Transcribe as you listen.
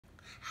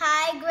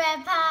Hi,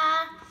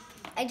 Grandpa.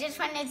 I just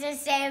wanted to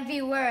say a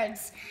few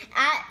words.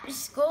 At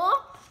school,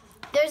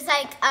 there's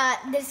like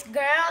this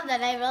girl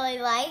that I really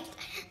liked,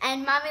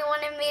 and Mommy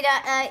wanted me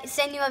to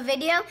send you a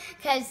video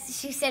because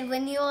she said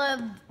when you were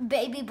a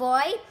baby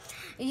boy,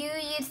 you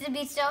used to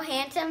be so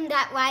handsome.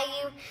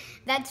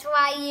 That's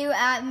why you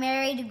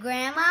married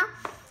Grandma,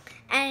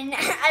 and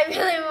I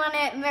really want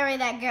to marry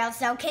that girl.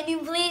 So can you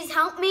please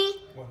help me?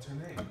 What's her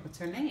name? What's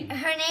her name?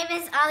 Her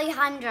name is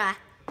Alejandra.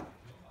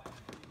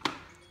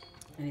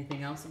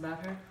 Anything else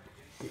about her?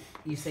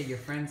 You said your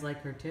friends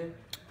like her too?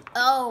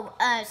 Oh,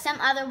 some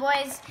other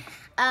boys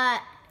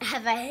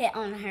have a hit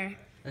on her.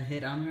 A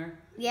hit on her?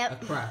 Yep.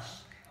 A crush.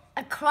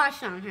 A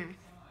crush on her.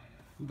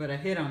 But a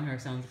hit on her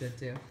sounds good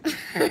too.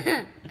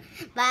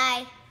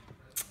 Bye.